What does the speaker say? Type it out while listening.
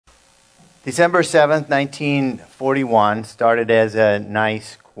December 7th, 1941 started as a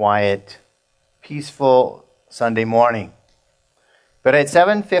nice, quiet, peaceful Sunday morning. But at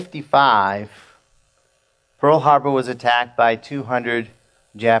 7:55, Pearl Harbor was attacked by 200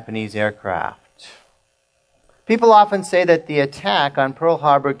 Japanese aircraft. People often say that the attack on Pearl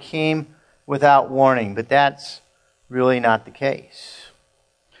Harbor came without warning, but that's really not the case.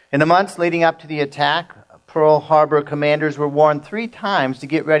 In the months leading up to the attack, Pearl Harbor commanders were warned 3 times to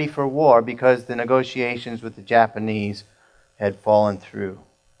get ready for war because the negotiations with the Japanese had fallen through.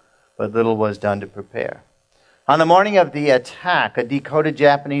 But little was done to prepare. On the morning of the attack, a decoded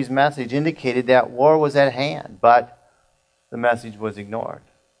Japanese message indicated that war was at hand, but the message was ignored.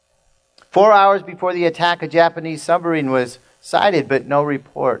 4 hours before the attack, a Japanese submarine was sighted, but no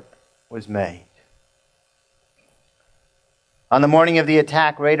report was made. On the morning of the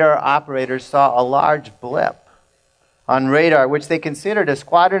attack, radar operators saw a large blip on radar, which they considered a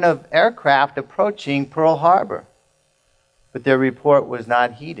squadron of aircraft approaching Pearl Harbor. But their report was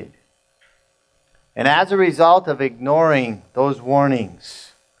not heeded. And as a result of ignoring those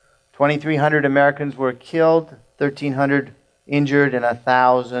warnings, 2,300 Americans were killed, 1,300 injured, and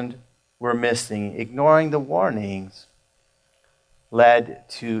 1,000 were missing. Ignoring the warnings led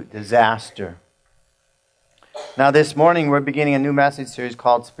to disaster. Now this morning we're beginning a new message series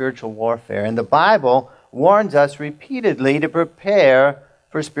called Spiritual Warfare. And the Bible warns us repeatedly to prepare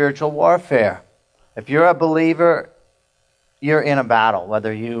for spiritual warfare. If you're a believer, you're in a battle,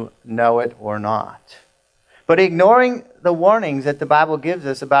 whether you know it or not. But ignoring the warnings that the Bible gives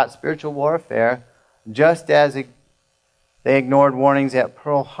us about spiritual warfare, just as they ignored warnings at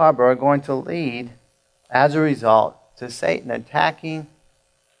Pearl Harbor, are going to lead, as a result, to Satan attacking,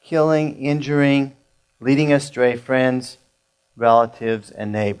 killing, injuring, leading astray friends, relatives,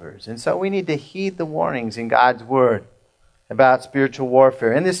 and neighbors. And so we need to heed the warnings in God's Word about spiritual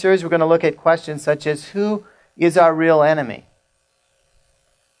warfare. In this series, we're going to look at questions such as, who is our real enemy?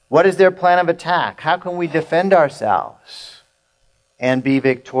 What is their plan of attack? How can we defend ourselves and be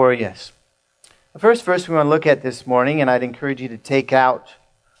victorious? The first verse we want to look at this morning, and I'd encourage you to take out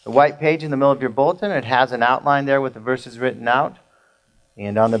the white page in the middle of your bulletin. It has an outline there with the verses written out.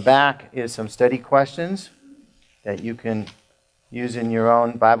 And on the back is some study questions that you can use in your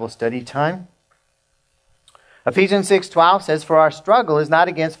own Bible study time. Ephesians 6:12 says, "For our struggle is not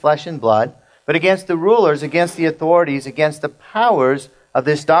against flesh and blood, but against the rulers, against the authorities, against the powers of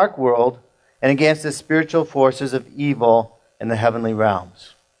this dark world, and against the spiritual forces of evil in the heavenly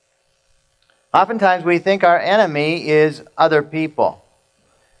realms." Oftentimes we think our enemy is other people,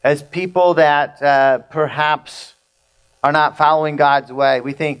 as people that perhaps are not following God's way.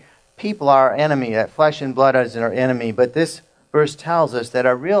 We think people are our enemy, that flesh and blood is our enemy. But this verse tells us that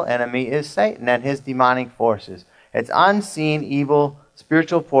our real enemy is Satan and his demonic forces. It's unseen evil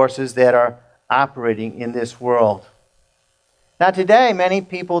spiritual forces that are operating in this world. Now today, many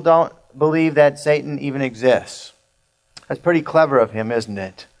people don't believe that Satan even exists. That's pretty clever of him, isn't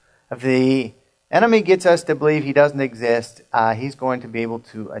it? If the enemy gets us to believe he doesn't exist, he's going to be able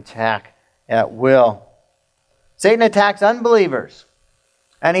to attack at will. Satan attacks unbelievers,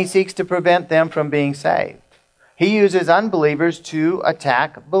 and he seeks to prevent them from being saved. He uses unbelievers to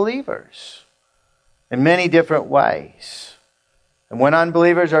attack believers in many different ways. And when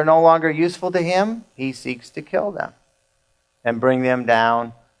unbelievers are no longer useful to him, he seeks to kill them and bring them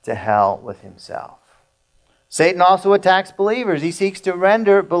down to hell with himself. Satan also attacks believers. He seeks to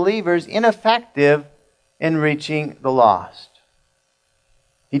render believers ineffective in reaching the lost.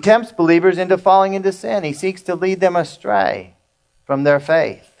 He tempts believers into falling into sin. He seeks to lead them astray from their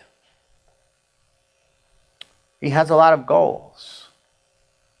faith. He has a lot of goals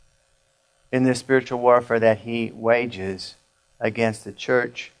in this spiritual warfare that he wages against the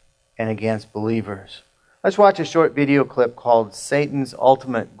church and against believers. Let's watch a short video clip called Satan's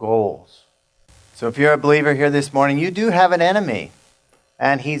Ultimate Goals. So if you're a believer here this morning, you do have an enemy,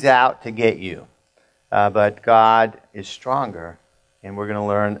 and he's out to get you. But God is stronger. And we're going to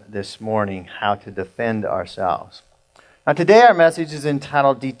learn this morning how to defend ourselves. Now today our message is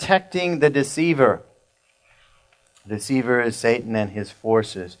entitled Detecting the Deceiver. The deceiver is Satan and his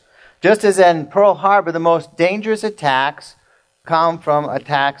forces. Just as in Pearl Harbor, the most dangerous attacks come from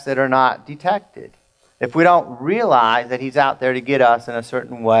attacks that are not detected. If we don't realize that he's out there to get us in a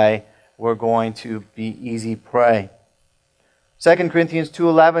certain way, we're going to be easy prey. 2 Corinthians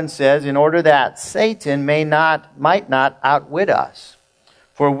 2:11 says, "In order that Satan might not outwit us,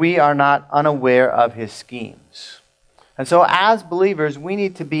 for we are not unaware of his schemes." And so as believers, we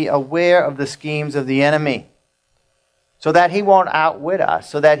need to be aware of the schemes of the enemy so that he won't outwit us,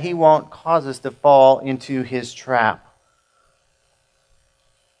 so that he won't cause us to fall into his trap.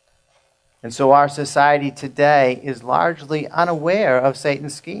 And so our society today is largely unaware of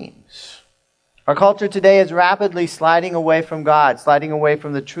Satan's schemes. Our culture today is rapidly sliding away from God, sliding away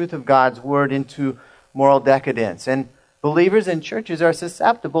from the truth of God's word into moral decadence. And believers in churches are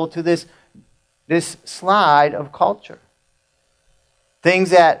susceptible to this slide of culture. Things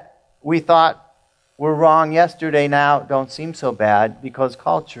that we thought were wrong yesterday now don't seem so bad because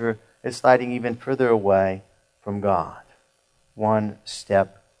culture is sliding even further away from God, one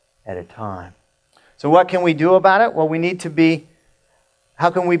step at a time. So what can we do about it? Well, how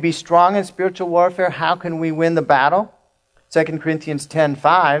can we be strong in spiritual warfare? How can we win the battle? 2 Corinthians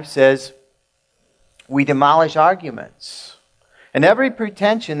 10:5 says, we demolish arguments and every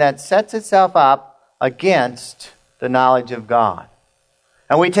pretension that sets itself up against the knowledge of God.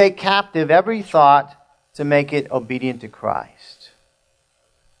 And we take captive every thought to make it obedient to Christ.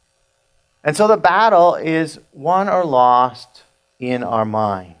 And so the battle is won or lost in our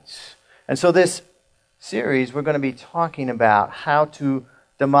minds. And so this series, we're going to be talking about how to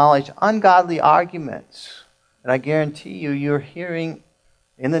demolish ungodly arguments. And I guarantee you're hearing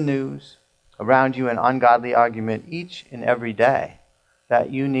in the news around you an ungodly argument each and every day that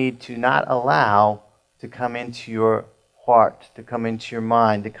you need to not allow to come into your heart, to come into your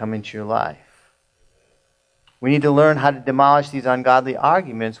mind, to come into your life. We need to learn how to demolish these ungodly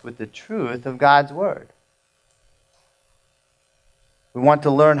arguments with the truth of God's word. We want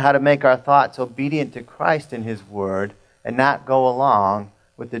to learn how to make our thoughts obedient to Christ and his word and not go along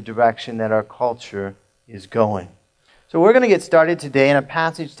with the direction that our culture is going. So we're going to get started today in a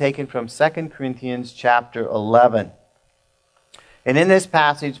passage taken from 2 Corinthians chapter 11. And in this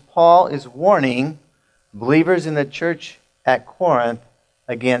passage, Paul is warning believers in the church at Corinth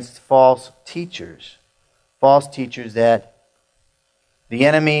against false teachers that the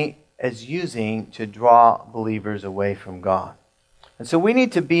enemy is using to draw believers away from God. And so we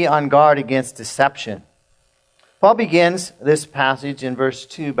need to be on guard against deception. Paul begins this passage in verse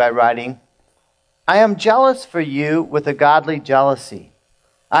 2 by writing, I am jealous for you with a godly jealousy.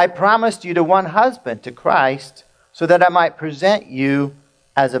 I promised you to one husband, to Christ, so that I might present you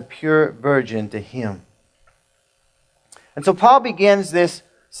as a pure virgin to him. And so Paul begins this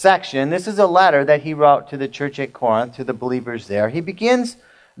section. This is a letter that he wrote to the church at Corinth, to the believers there. He begins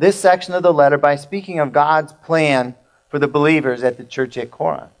this section of the letter by speaking of God's plan for the believers at the church at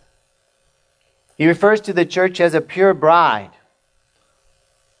Corinth. He refers to the church as a pure bride.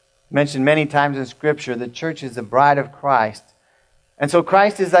 Mentioned many times in Scripture, the church is the bride of Christ. And so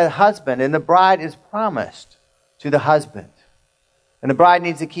Christ is the husband, and the bride is promised to the husband. And the bride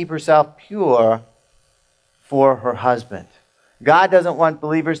needs to keep herself pure for her husband. God doesn't want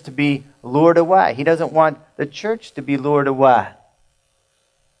believers to be lured away. He doesn't want the church to be lured away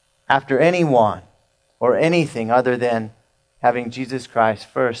after anyone or anything other than having Jesus Christ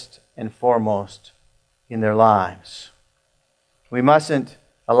first and foremost in their lives. We mustn't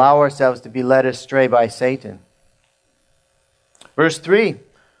allow ourselves to be led astray by Satan. Verse 3,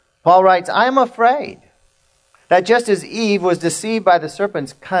 Paul writes, I am afraid that just as Eve was deceived by the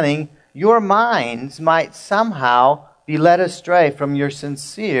serpent's cunning, your minds might somehow be led astray from your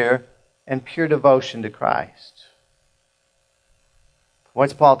sincere and pure devotion to Christ.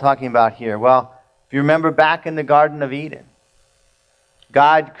 What's Paul talking about here? Well, if you remember back in the Garden of Eden,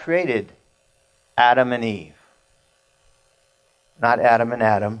 God created Adam and Eve. Not Adam and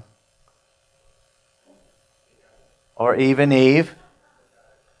Adam. Or Eve and Eve.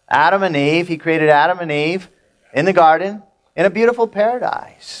 Adam and Eve. He created Adam and Eve in the garden in a beautiful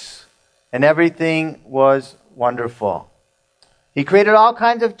paradise. And everything was wonderful. He created all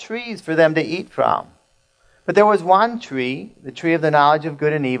kinds of trees for them to eat from. But there was one tree, the tree of the knowledge of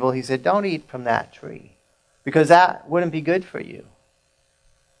good and evil. He said, don't eat from that tree, because that wouldn't be good for you.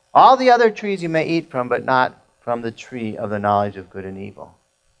 All the other trees you may eat from, but not from the tree of the knowledge of good and evil.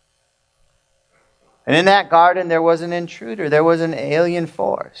 And in that garden there was an intruder. There was an alien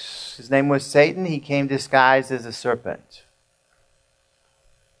force. His name was Satan. He came disguised as a serpent.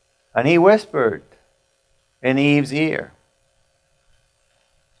 And he whispered in Eve's ear.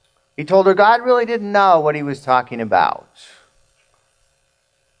 He told her God really didn't know what he was talking about.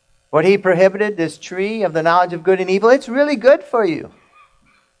 What he prohibited, this tree of the knowledge of good and evil, it's really good for you.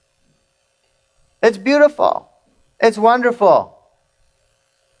 It's beautiful. It's wonderful.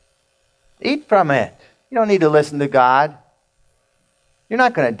 Eat from it. You don't need to listen to God. You're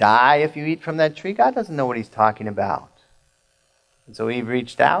not going to die if you eat from that tree. God doesn't know what he's talking about. And so Eve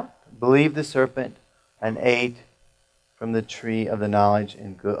reached out, believed the serpent, and ate from the tree of the knowledge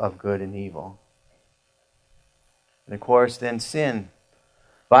of good and evil. And of course, then sin,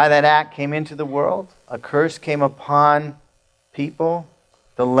 by that act, came into the world. A curse came upon people.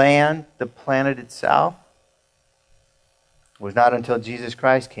 the land, the planet itself. It was not until Jesus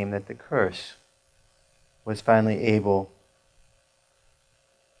Christ came that the curse was finally able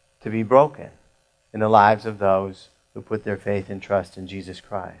to be broken in the lives of those who put their faith and trust in Jesus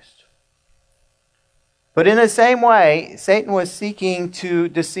Christ. But in the same way, Satan was seeking to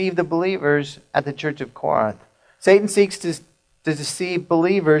deceive the believers at the church of Corinth. Satan seeks to deceive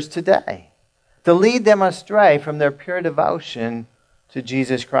believers today, to lead them astray from their pure devotion to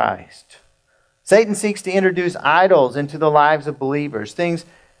Jesus Christ. Satan seeks to introduce idols into the lives of believers, things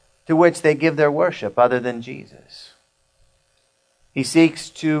to which they give their worship other than Jesus. He seeks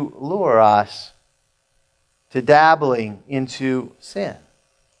to lure us to dabbling into sin,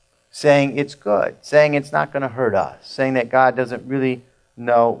 saying it's good, saying it's not going to hurt us, saying that God doesn't really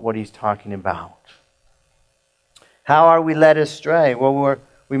know what he's talking about. How are we led astray? Well,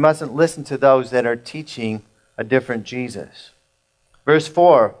 we mustn't listen to those that are teaching a different Jesus. Verse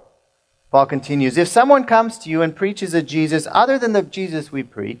 4, Paul continues, if someone comes to you and preaches a Jesus other than the Jesus we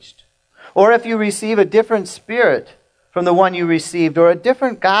preached, or if you receive a different spirit from the one you received, or a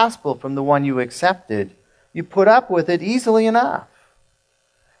different gospel from the one you accepted, you put up with it easily enough.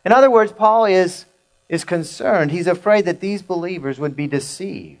 In other words, Paul is concerned. He's afraid that these believers would be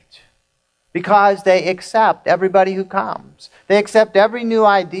deceived because they accept everybody who comes. They accept every new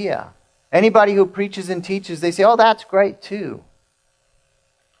idea. Anybody who preaches and teaches, they say, oh, that's great too.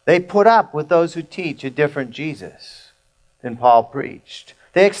 They put up with those who teach a different Jesus than Paul preached.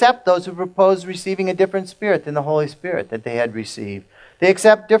 They accept those who propose receiving a different spirit than the Holy Spirit that they had received. They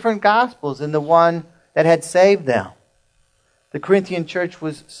accept different gospels than the one that had saved them. The Corinthian church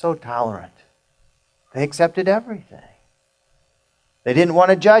was so tolerant. They accepted everything. They didn't want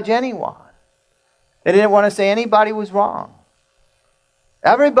to judge anyone. They didn't want to say anybody was wrong.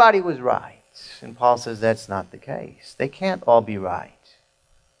 Everybody was right. And Paul says that's not the case. They can't all be right.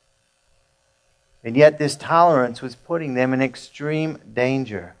 And yet this tolerance was putting them in extreme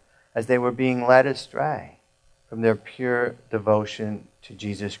danger as they were being led astray from their pure devotion to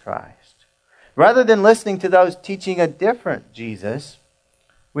Jesus Christ. Rather than listening to those teaching a different Jesus,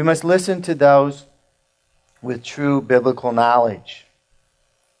 we must listen to those with true biblical knowledge.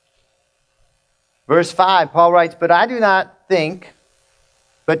 Verse 5, Paul writes, I do not think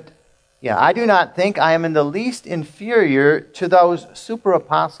I am in the least inferior to those super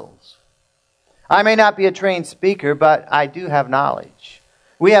apostles. I may not be a trained speaker, but I do have knowledge.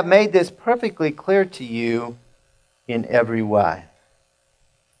 We have made this perfectly clear to you in every way.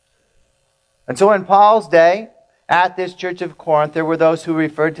 And so in Paul's day, at this church of Corinth, there were those who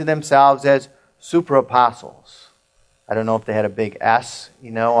referred to themselves as super apostles. I don't know if they had a big S,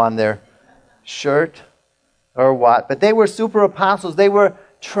 on their shirt or what, but they were super apostles. They were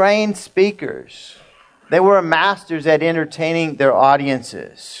trained speakers. They were masters at entertaining their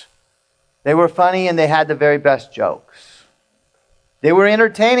audiences. They were funny and they had the very best jokes. They were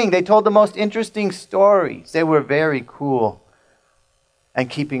entertaining. They told the most interesting stories. They were very cool and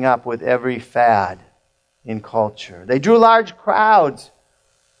keeping up with every fad in culture. They drew large crowds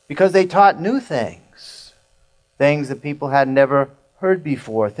because they taught new things. Things that people had never heard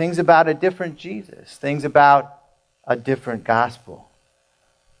before. Things about a different Jesus. Things about a different gospel.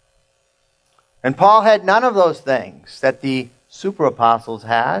 And Paul had none of those things that the super apostles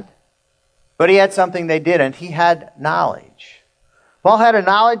had. But he had something they didn't. He had knowledge. Paul had a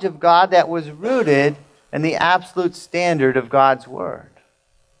knowledge of God that was rooted in the absolute standard of God's Word.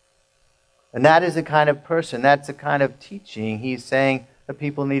 And that is the kind of person, that's the kind of teaching he's saying the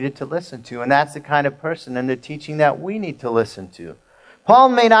people needed to listen to. And that's the kind of person and the teaching that we need to listen to. Paul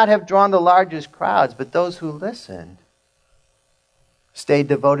may not have drawn the largest crowds, but those who listened stayed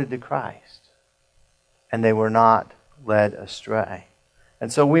devoted to Christ. And they were not led astray.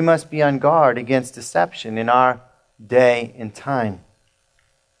 And so we must be on guard against deception in our day and time.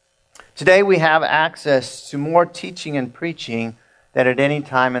 Today we have access to more teaching and preaching than at any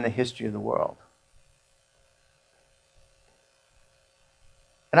time in the history of the world.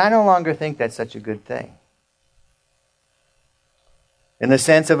 And I no longer think that's such a good thing. In the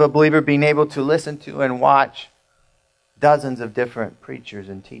sense of a believer being able to listen to and watch dozens of different preachers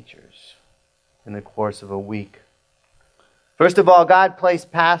and teachers in the course of a week. First of all, God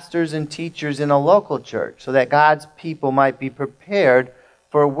placed pastors and teachers in a local church so that God's people might be prepared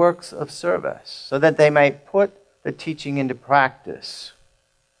for works of service, so that they might put the teaching into practice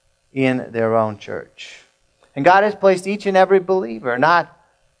in their own church. And God has placed each and every believer, not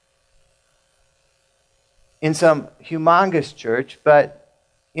in some humongous church, but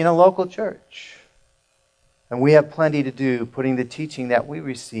in a local church. And we have plenty to do putting the teaching that we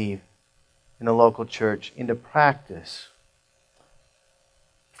receive in a local church into practice.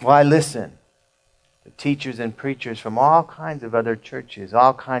 Why listen to teachers and preachers from all kinds of other churches,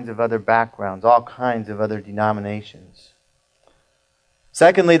 all kinds of other backgrounds, all kinds of other denominations?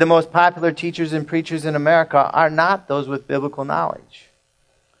 Secondly, the most popular teachers and preachers in America are not those with biblical knowledge.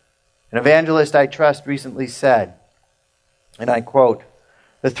 An evangelist I trust recently said, and I quote,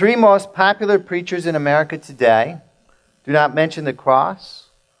 "The three most popular preachers in America today do not mention the cross,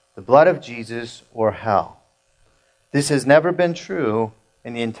 the blood of Jesus, or hell. This has never been true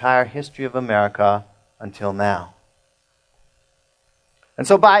in the entire history of America until now." And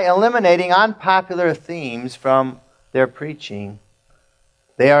so by eliminating unpopular themes from their preaching,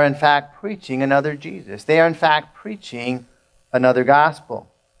 they are in fact preaching another Jesus. They are in fact preaching another gospel.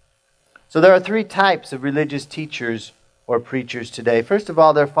 So there are three types of religious teachers or preachers today. First of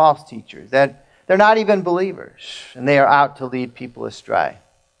all, they're false teachers. They're not even believers, and they are out to lead people astray.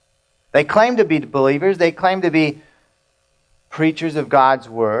 They claim to be believers. They claim to be preachers of God's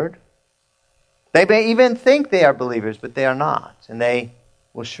word. They may even think they are believers, but they are not, and they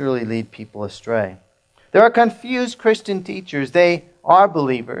will surely lead people astray. There are confused Christian teachers. They are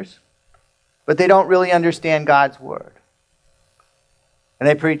believers, but they don't really understand God's word. And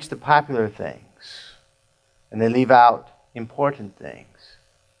they preach the popular things, and they leave out important things.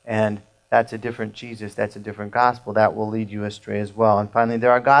 And that's a different Jesus, that's a different gospel. That will lead you astray as well. And finally,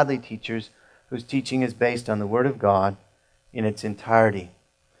 there are godly teachers whose teaching is based on the Word of God in its entirety.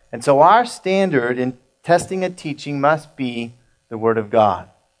 And so our standard in testing a teaching must be the Word of God.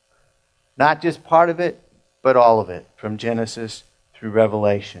 Not just part of it, but all of it, from Genesis through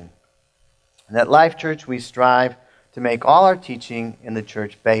Revelation. And at Life Church, we strive to make all our teaching in the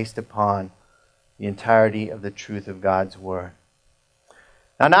church based upon the entirety of the truth of God's Word.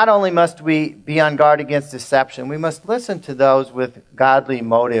 Now, not only must we be on guard against deception, we must listen to those with godly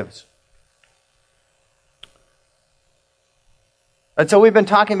motives. And so we've been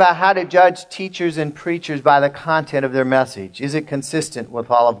talking about how to judge teachers and preachers by the content of their message. Is it consistent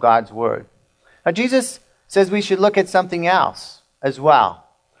with all of God's Word? Now, Jesus says we should look at something else as well.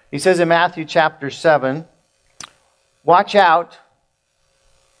 He says in Matthew chapter 7, "Watch out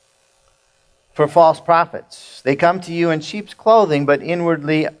for false prophets. They come to you in sheep's clothing, but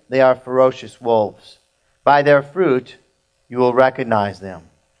inwardly they are ferocious wolves. By their fruit you will recognize them."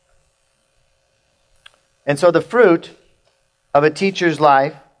 And so the fruit of a teacher's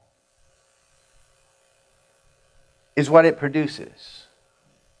life is what it produces.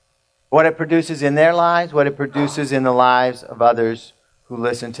 What it produces in their lives, what it produces in the lives of others who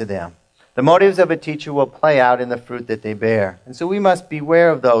listen to them. The motives of a teacher will play out in the fruit that they bear. And so we must beware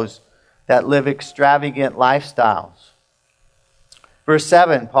of those that live extravagant lifestyles. Verse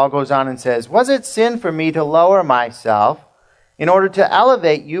 7, Paul goes on and says, "Was it sin for me to lower myself in order to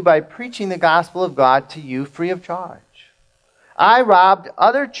elevate you by preaching the gospel of God to you free of charge? I robbed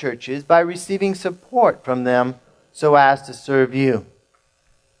other churches by receiving support from them so as to serve you."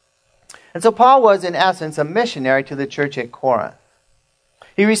 And so Paul was, in essence, a missionary to the church at Corinth.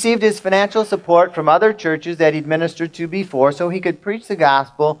 He received his financial support from other churches that he'd ministered to before so he could preach the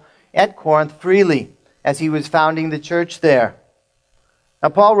gospel at Corinth freely as he was founding the church there. Now,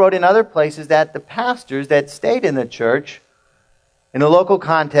 Paul wrote in other places that the pastors that stayed in the church, in a local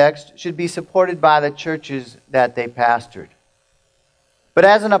context, should be supported by the churches that they pastored. But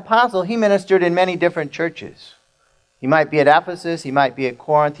as an apostle, he ministered in many different churches. He might be at Ephesus, he might be at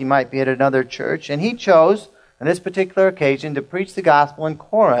Corinth, he might be at another church, and he chose, on this particular occasion, to preach the gospel in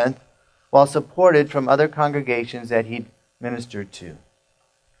Corinth while supported from other congregations that he'd ministered to.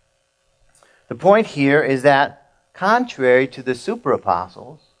 The point here is that, contrary to the super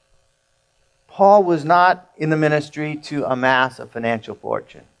apostles, Paul was not in the ministry to amass a financial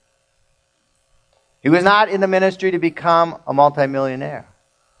fortune. He was not in the ministry to become a multimillionaire.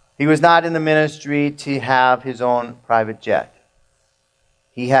 He was not in the ministry to have his own private jet.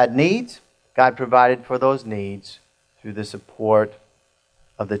 He had needs. God provided for those needs through the support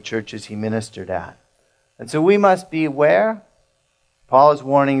of the churches he ministered at. And so we must be aware. Paul is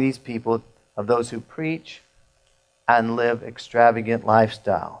warning these people of those who preach and live extravagant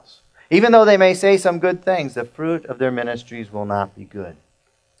lifestyles. Even though they may say some good things, the fruit of their ministries will not be good.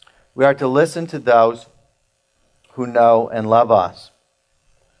 We are to listen to those who know and love us.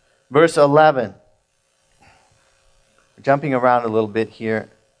 Verse 11. We're jumping around a little bit here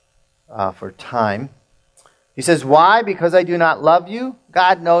for time. He says, "Why? Because I do not love you?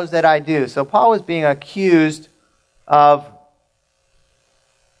 God knows that I do." So Paul was being accused of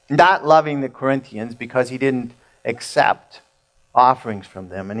not loving the Corinthians because he didn't accept offerings from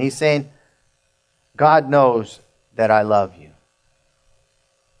them. And he's saying, God knows that I love you.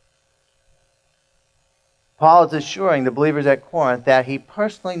 Paul is assuring the believers at Corinth that he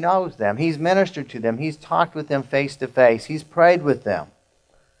personally knows them. He's ministered to them. He's talked with them face to face. He's prayed with them.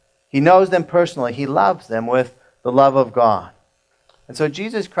 He knows them personally. He loves them with the love of God. And so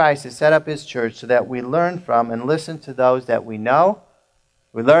Jesus Christ has set up his church so that we learn from and listen to those that we know.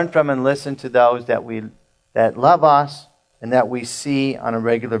 We learn from and listen to those that love us and that we see on a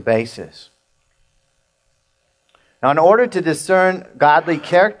regular basis. Now, in order to discern godly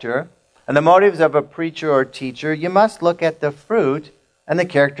character and the motives of a preacher or teacher, you must look at the fruit and the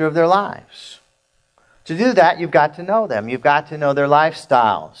character of their lives. To do that, you've got to know them. You've got to know their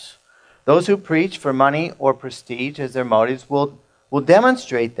lifestyles. Those who preach for money or prestige as their motives will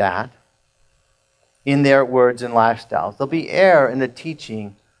demonstrate that in their words and lifestyles. There'll be error in the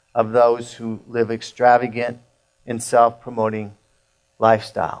teaching of those who live extravagant and self-promoting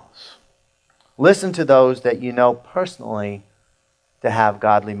lifestyles. Listen to those that you know personally to have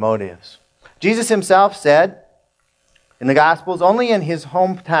godly motives. Jesus himself said in the Gospels, only in his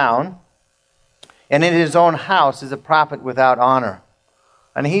hometown and in his own house is a prophet without honor.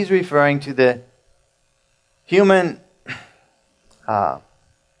 And he's referring to the human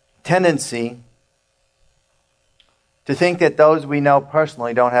tendency to think that those we know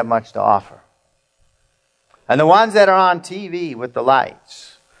personally don't have much to offer. And the ones that are on TV with the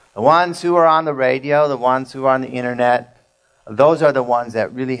lights, the ones who are on the radio, the ones who are on the internet, those are the ones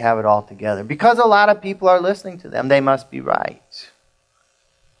that really have it all together. Because a lot of people are listening to them, they must be right.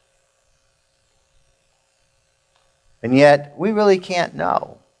 And yet, we really can't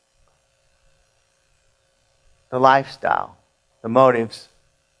know the lifestyle, the motives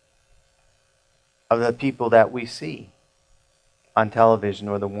of the people that we see on television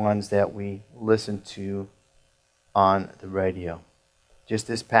or the ones that we listen to on the radio. Just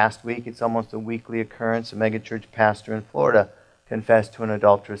this past week, it's almost a weekly occurrence, a megachurch pastor in Florida confessed to an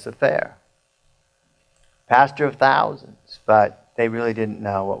adulterous affair. Pastor of thousands, but they really didn't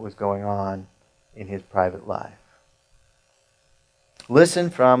know what was going on in his private life. Learn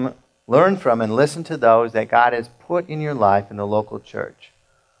from, and listen to those that God has put in your life in the local church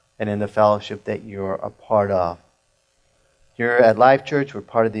and in the fellowship that you're a part of. Here at Life Church, we're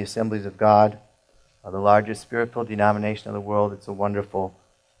part of the Assemblies of God, the largest spirit-filled denomination of the world. It's a wonderful,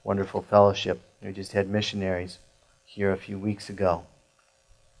 wonderful fellowship. We just had missionaries here a few weeks ago.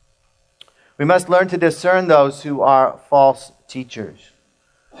 We must learn to discern those who are false teachers.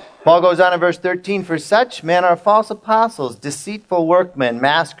 Paul goes on in verse 13, for such men are false apostles, deceitful workmen,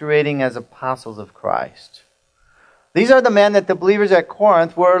 masquerading as apostles of Christ. These are the men that the believers at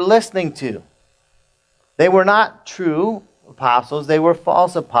Corinth were listening to. They were not true apostles, they were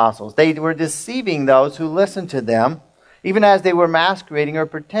false apostles. They were deceiving those who listened to them, even as they were masquerading or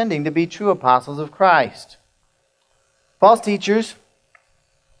pretending to be true apostles of Christ. False teachers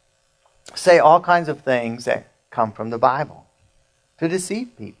say all kinds of things that come from the Bible to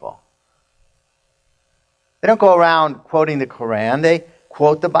deceive people. They don't go around quoting the Quran, they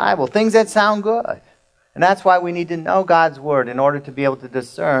quote the Bible, things that sound good. And that's why we need to know God's Word in order to be able to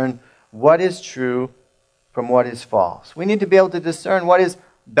discern what is true from what is false. We need to be able to discern what is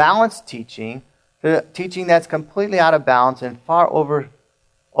balanced teaching, the teaching that's completely out of balance and far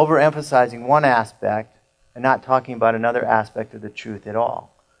overemphasizing one aspect and not talking about another aspect of the truth at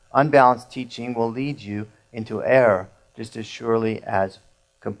all. Unbalanced teaching will lead you into error just as surely as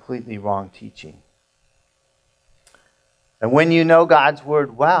completely wrong teaching. And when you know God's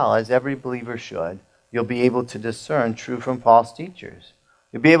Word well, as every believer should, you'll be able to discern true from false teachers.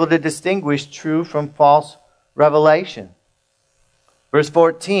 You'll be able to distinguish true from false revelation. Verse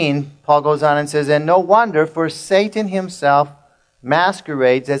 14, Paul goes on and says, and no wonder, for Satan himself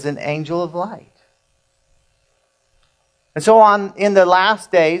masquerades as an angel of light. And so on, in the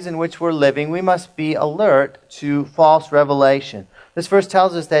last days in which we're living, we must be alert to false revelation. This verse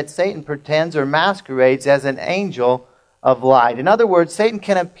tells us that Satan pretends or masquerades as an angel of light. In other words, Satan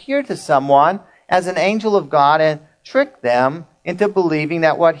can appear to someone as an angel of God and trick them into believing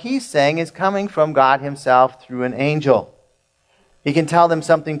that what he's saying is coming from God himself through an angel. He can tell them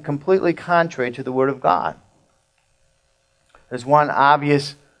something completely contrary to the Word of God. There's one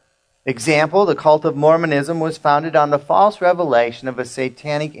obvious example. The cult of Mormonism was founded on the false revelation of a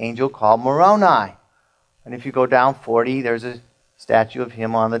satanic angel called Moroni. And if you go down 40, there's a statue of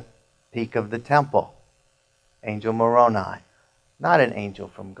him on the peak of the temple. Angel Moroni. Not an angel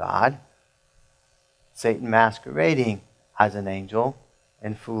from God. Satan masquerading as an angel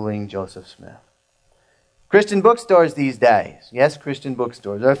and fooling Joseph Smith. Christian bookstores these days, yes, Christian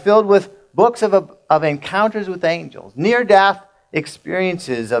bookstores, are filled with books of encounters with angels, near-death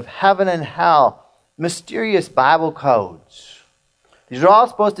experiences of heaven and hell, mysterious Bible codes. These are all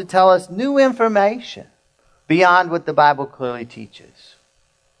supposed to tell us new information beyond what the Bible clearly teaches.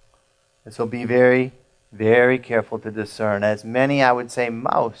 And so be very, very careful to discern, as many, I would say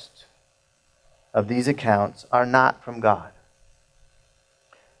most, of these accounts are not from God.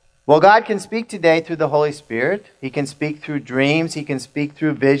 Well, God can speak today through the Holy Spirit. He can speak through dreams. He can speak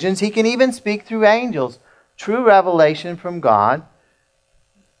through visions. He can even speak through angels. True revelation from God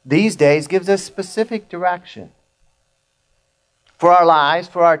these days gives us specific direction for our lives,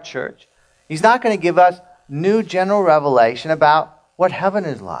 for our church. He's not going to give us new general revelation about what heaven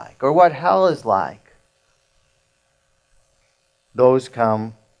is like or what hell is like. Those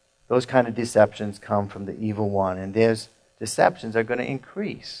kind of deceptions come from the evil one, and those deceptions are going to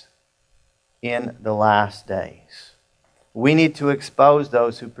increase in the last days. We need to expose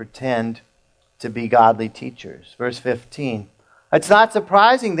those who pretend to be godly teachers. Verse 15. It's not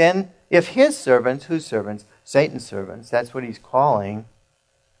surprising then if his servants, whose servants? Satan's servants, that's what he's calling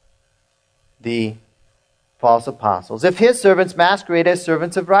the false apostles. If his servants masquerade as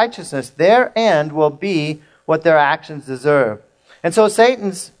servants of righteousness, their end will be what their actions deserve. And so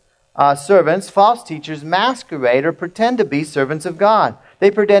Satan's servants, false teachers, masquerade or pretend to be servants of God. They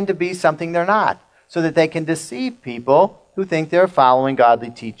pretend to be something they're not, so that they can deceive people who think they're following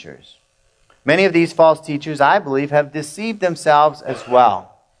godly teachers. Many of these false teachers, I believe, have deceived themselves as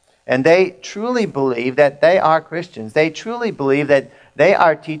well. And they truly believe that they are Christians. They truly believe that they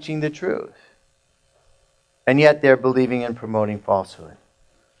are teaching the truth. And yet they're believing and promoting falsehood.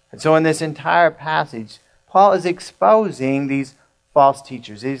 And so in this entire passage, Paul is exposing these false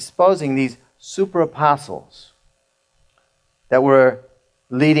teachers. He's exposing these super apostles that were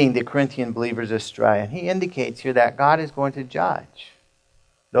leading the Corinthian believers astray. And he indicates here that God is going to judge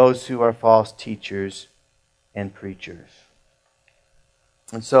those who are false teachers and preachers.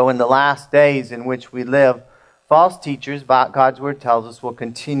 And so in the last days in which we live, false teachers, God's word tells us, will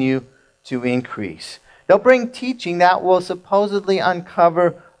continue to increase. They'll bring teaching that will supposedly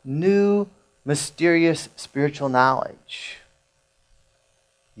uncover new, mysterious spiritual knowledge.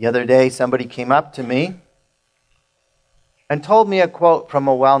 The other day, somebody came up to me and told me a quote from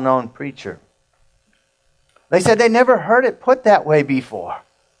a well-known preacher. They said they never heard it put that way before.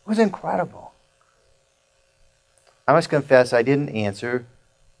 It was incredible. I must confess I didn't answer,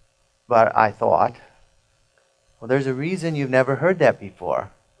 but I thought, well, there's a reason you've never heard that before.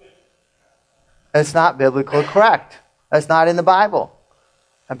 It's not biblically correct. That's not in the Bible.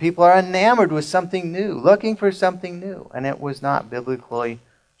 And people are enamored with something new, looking for something new. And it was not biblically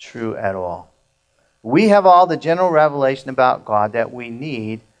true at all. We have all the general revelation about God that we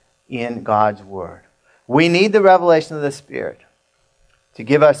need in God's Word. We need the revelation of the Spirit to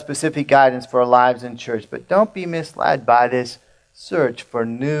give us specific guidance for our lives in church. But don't be misled by this search for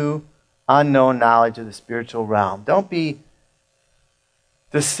new, unknown knowledge of the spiritual realm. Don't be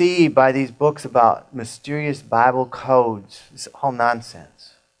deceived by these books about mysterious Bible codes. It's all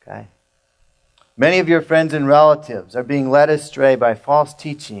nonsense. Okay? Many of your friends and relatives are being led astray by false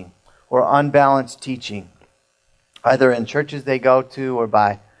teaching or unbalanced teaching, either in churches they go to or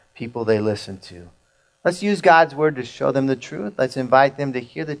by people they listen to. Let's use God's Word to show them the truth. Let's invite them to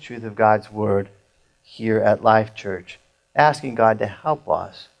hear the truth of God's Word here at Life Church, asking God to help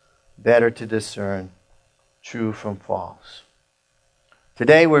us better to discern true from false.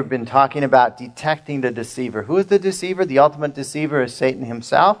 Today we've been talking about detecting the deceiver. Who is the deceiver? The ultimate deceiver is Satan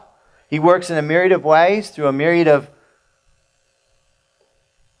himself. He works in a myriad of ways through a myriad of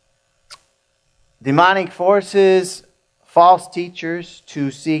demonic forces, false teachers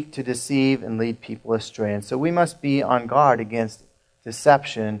to seek to deceive and lead people astray. And so we must be on guard against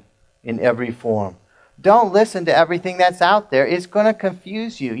deception in every form. Don't listen to everything that's out there. It's going to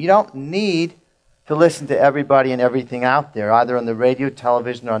confuse you. You don't need to listen to everybody and everything out there, either on the radio,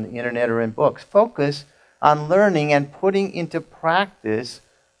 television, or on the internet, or in books. Focus on learning and putting into practice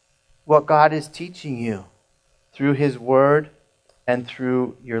what God is teaching you through His Word and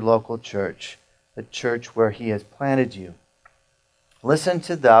through your local church, the church where He has planted you. Listen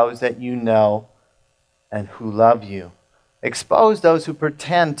to those that you know and who love you. Expose those who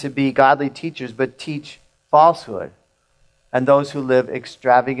pretend to be godly teachers but teach falsehood, and those who live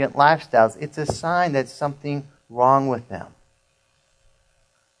extravagant lifestyles. It's a sign that something wrong with them.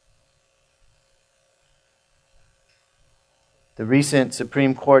 The recent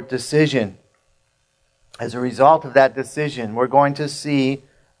Supreme Court decision, as a result of that decision, we're going to see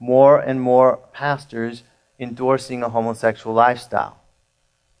more and more pastors endorsing a homosexual lifestyle.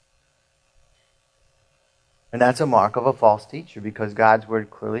 And that's a mark of a false teacher, because God's Word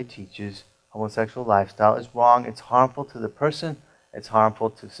clearly teaches homosexual lifestyle is wrong. It's harmful to the person. It's harmful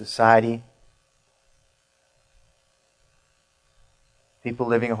to society. People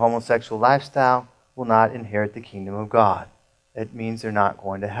living a homosexual lifestyle will not inherit the kingdom of God. It means they're not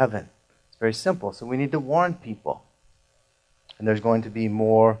going to heaven. It's very simple. So we need to warn people. And there's going to be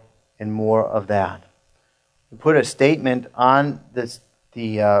more and more of that. We put a statement on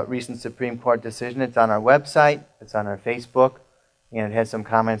the recent Supreme Court decision. It's on our website. It's on our Facebook. And it has some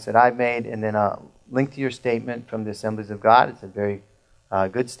comments that I've made. And then a link to your statement from the Assemblies of God. It's a very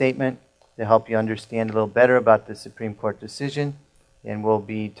good statement to help you understand a little better about the Supreme Court decision. And we'll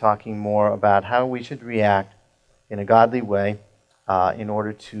be talking more about how we should react in a godly way in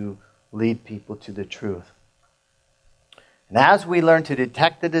order to lead people to the truth. And as we learn to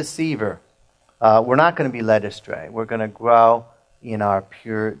detect the deceiver, we're not going to be led astray. We're going to grow in our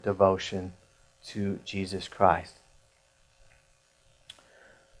pure devotion to Jesus Christ.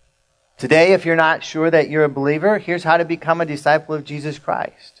 Today, if you're not sure that you're a believer, here's how to become a disciple of Jesus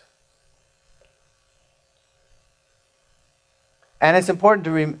Christ. And it's important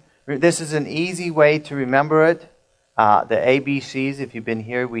to this is an easy way to remember it. The ABCs, if you've been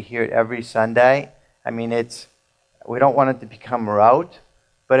here, we hear it every Sunday. I mean, we don't want it to become rote.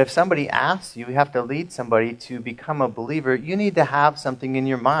 But if somebody asks you, you have to lead somebody to become a believer, you need to have something in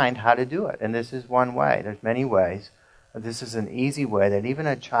your mind how to do it. And this is one way. There's many ways. But this is an easy way that even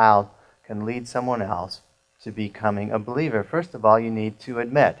a child can lead someone else to becoming a believer. First of all, you need to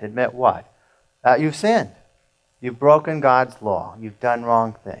admit. Admit what? You've sinned. You've broken God's law. You've done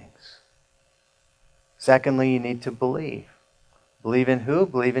wrong things. Secondly, you need to believe. Believe in who?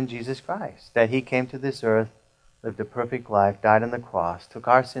 Believe in Jesus Christ. That He came to this earth, lived a perfect life, died on the cross, took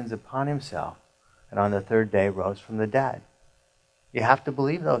our sins upon Himself, and on the third day rose from the dead. You have to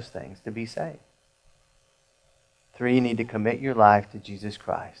believe those things to be saved. 3, you need to commit your life to Jesus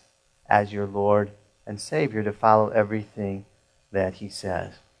Christ as your Lord and Savior, to follow everything that He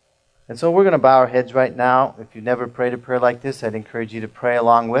says. And so we're going to bow our heads right now. If you've never prayed a prayer like this, I'd encourage you to pray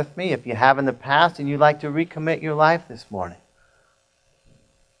along with me. If you have in the past and you'd like to recommit your life this morning,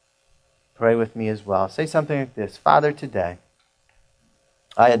 pray with me as well. Say something like this: Father, today,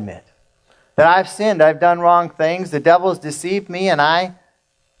 I admit that I've sinned. I've done wrong things. The devil's deceived me, and I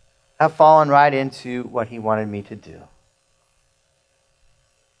have fallen right into what he wanted me to do.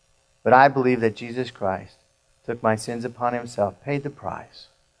 But I believe that Jesus Christ took my sins upon Himself, paid the price,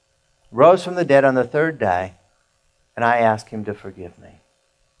 rose from the dead on the third day, and I ask Him to forgive me.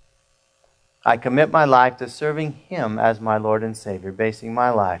 I commit my life to serving Him as my Lord and Savior, basing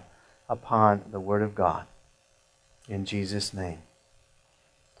my life upon the Word of God. In Jesus' name.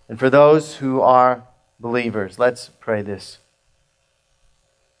 And for those who are believers, let's pray this.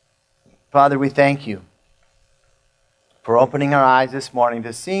 Father, we thank You for opening our eyes this morning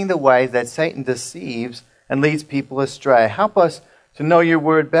to seeing the ways that Satan deceives and leads people astray. Help us to know Your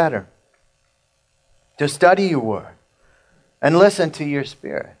Word better, to study Your Word, and listen to Your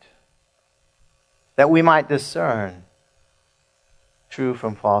Spirit, that we might discern true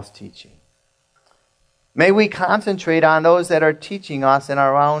from false teaching. May we concentrate on those that are teaching us in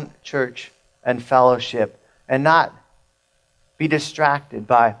our own church and fellowship, and not be distracted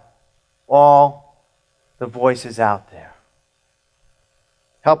by all the voices out there.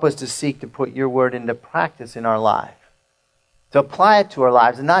 Help us to seek to put Your Word into practice in our life, to apply it to our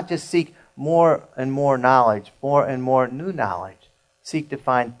lives, and not just seek more and more knowledge, more and more new knowledge. Seek to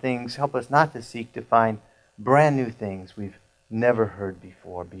find things. Help us not to seek to find brand new things we've never heard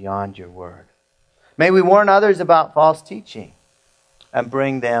before beyond Your Word. May we warn others about false teaching and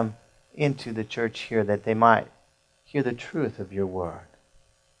bring them into the church here that they might hear the truth of Your Word.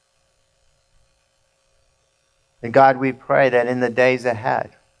 And God, we pray that in the days ahead,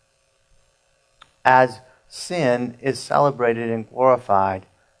 as sin is celebrated and glorified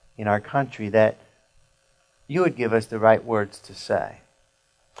in our country, that You would give us the right words to say.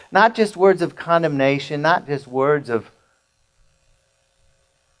 Not just words of condemnation, not just words of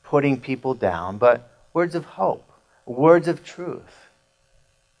putting people down, but words of hope, words of truth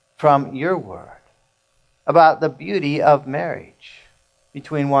from Your Word about the beauty of marriage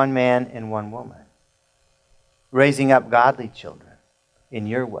between one man and one woman, raising up godly children in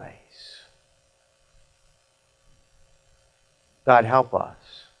Your ways. God, help us.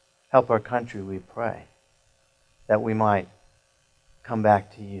 Help our country, we pray, that we might come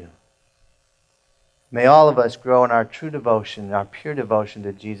back to You. May all of us grow in our true devotion, our pure devotion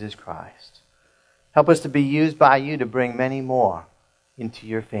to Jesus Christ. Help us to be used by You to bring many more into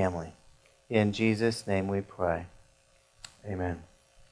Your family. In Jesus' name we pray. Amen.